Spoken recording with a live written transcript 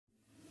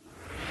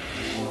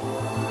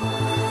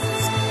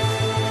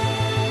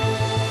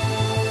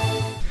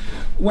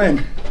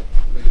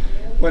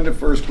when the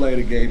first play of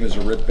the game is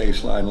a rip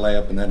baseline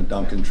layup and then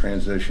dunk in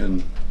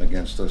transition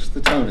against us,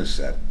 the tone is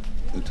set.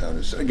 The tone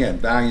is set. Again,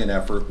 valiant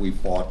effort. We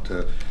fought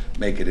to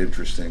make it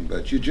interesting,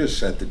 but you just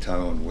set the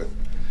tone with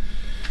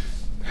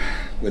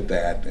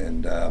that.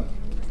 And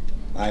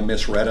I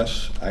misread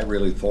us. I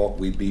really thought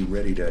we'd be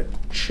ready to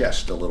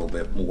chest a little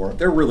bit more.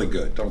 They're really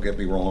good, don't get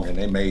me wrong, and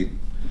they made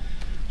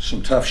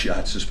some tough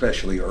shots,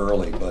 especially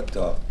early, but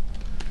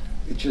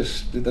it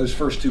just, those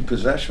first two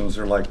possessions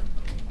are like,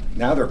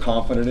 now they're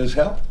confident as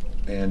hell.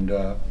 And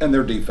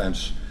their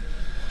defense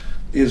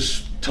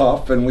is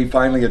tough, and we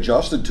finally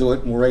adjusted to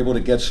it, and we're able to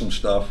get some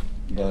stuff.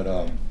 But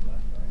I'm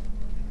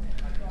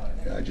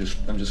just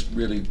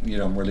really,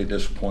 I'm really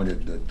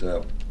disappointed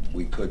that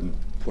we couldn't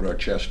put our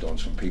chest on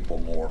some people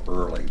more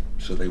early,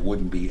 so they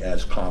wouldn't be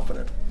as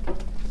confident.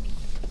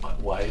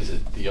 Why is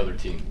it the other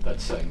team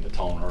that's setting the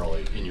tone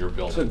early in your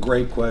building? It's a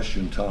great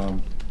question,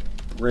 Tom.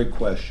 Great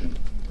question.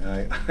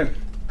 I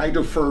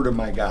defer to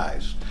my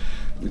guys.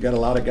 We got a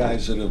lot of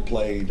guys that have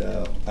played.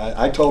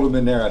 I told them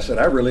in there, I said,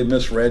 I really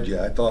misread you.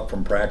 I thought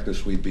from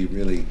practice we'd be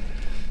really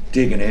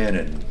digging in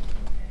and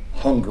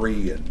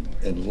hungry and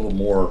a little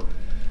more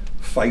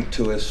fight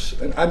to us.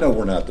 And I know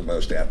we're not the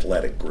most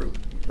athletic group,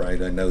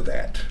 right? I know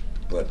that.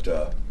 But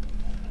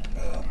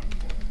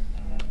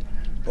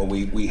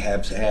we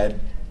have had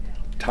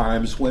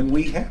times when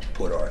we have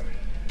put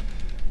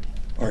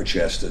our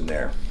chest in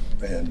there.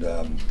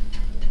 And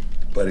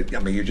but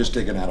you're just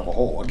digging out of a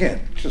hole.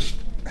 Again, just,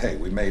 hey,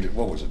 we made it,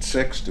 what was it,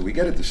 6? Did we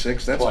get it to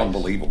 6? That's Twice.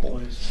 Unbelievable.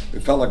 Twice.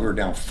 It felt like we were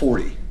down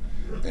 40.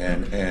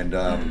 And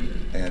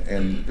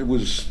it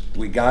was,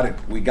 we got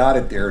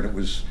it there, and it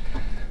was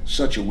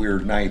such a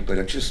weird night, but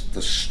it just,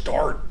 the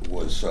start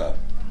was,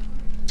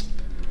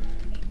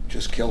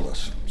 just killed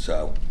us.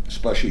 So,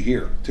 especially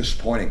here,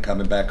 disappointing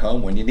coming back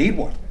home when you need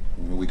one.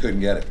 We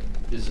couldn't get it.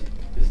 Is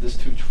this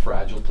too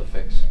fragile to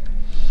fix?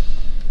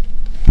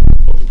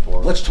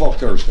 Let's talk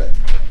Thursday.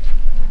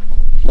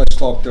 Let's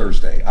talk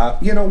Thursday.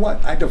 You know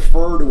what? I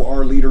defer to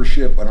our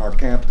leadership and our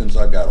captains.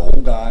 I've got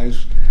old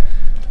guys.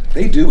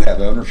 They do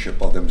have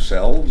ownership of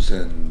themselves,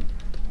 and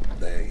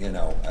they,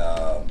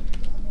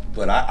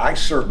 but I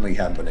certainly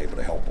haven't been able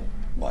to help them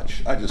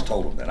much. I just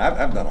told them that.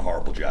 I've done a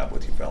horrible job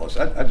with you fellas.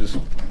 I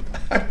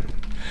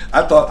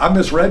thought I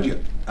misread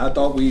you. I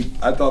thought we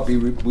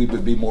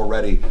would be more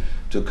ready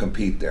to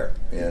compete there,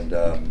 and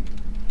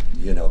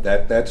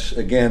that's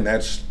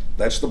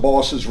the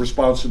boss's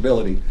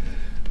responsibility.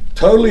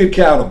 Totally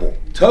accountable.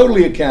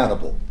 Totally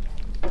accountable.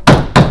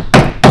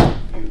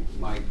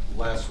 Mike,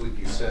 last week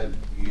you said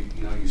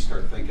you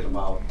start thinking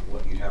about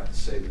what you have to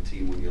say to the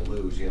team when you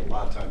lose. You had a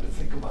lot of time to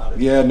think about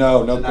it. Yeah,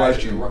 no Tonight,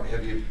 question.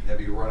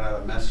 Have you run out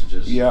of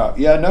messages? Yeah,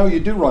 no,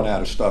 you do run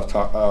out of stuff.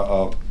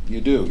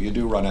 You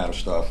do run out of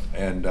stuff,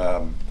 and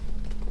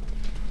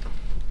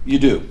you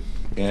do.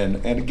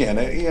 And again,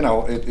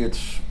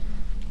 it's.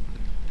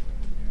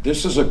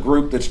 This is a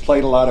group that's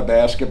played a lot of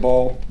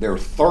basketball. They're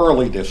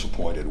thoroughly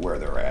disappointed where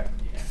they're at.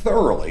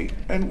 Thoroughly,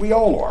 and we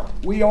all are.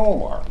 We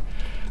all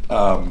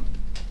are.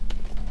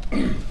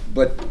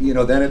 But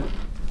then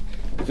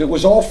if it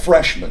was all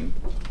freshmen,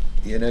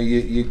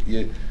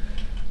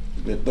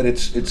 but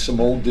it's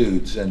some old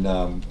dudes, and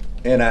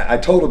I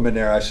told them in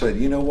there. I said,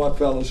 you know what,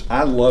 fellas,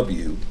 I love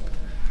you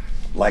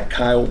like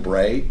Kyle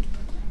Brey,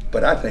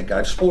 but I think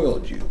I've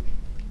spoiled you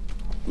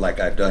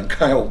like I've done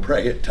Kyle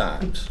Brey at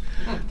times.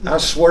 I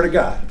swear to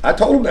God. I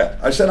told him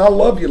that. I said, I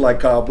love you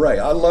like Kyle Brey.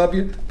 I love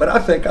you, but I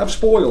think I've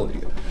spoiled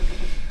you.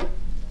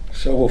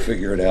 So we'll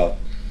figure it out.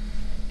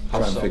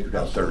 Try and figure it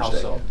out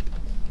Thursday.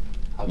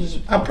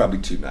 I'm probably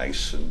too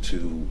nice and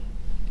too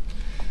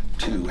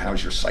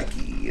how's your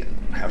psyche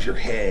and how's your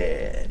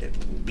head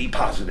and be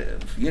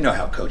positive. You know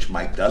how Coach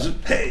Mike does it.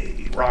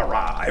 Hey, rah,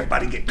 rah,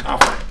 everybody get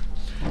confident.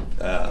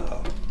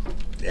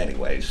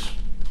 Anyways.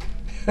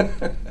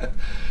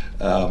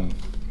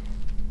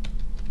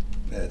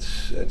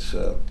 It's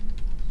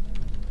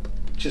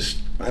just,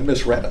 I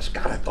misread us.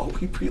 God, I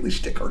thought we'd really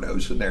stick our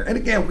nose in there. And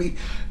again, we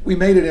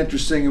made it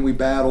interesting and we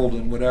battled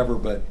and whatever,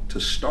 but to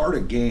start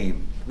a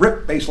game,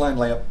 rip, baseline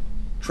layup,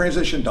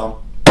 transition dunk.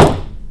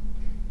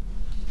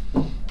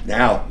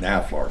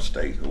 Now Florida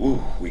State,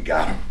 ooh, we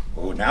got them.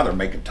 Oh, now they're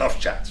making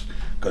tough shots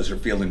because they're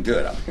feeling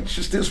good. It's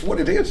just is what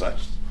it is.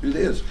 It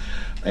is.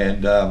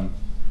 And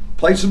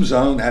played some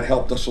zone. That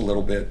helped us a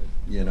little bit,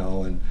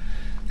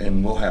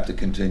 and we'll have to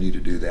continue to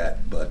do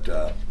that. But,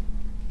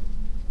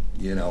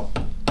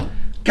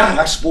 God,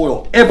 I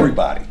spoil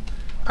everybody.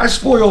 I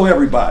spoil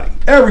everybody.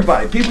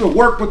 Everybody. People who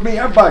work with me,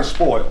 everybody's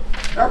spoiled.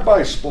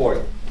 Everybody's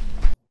spoiled.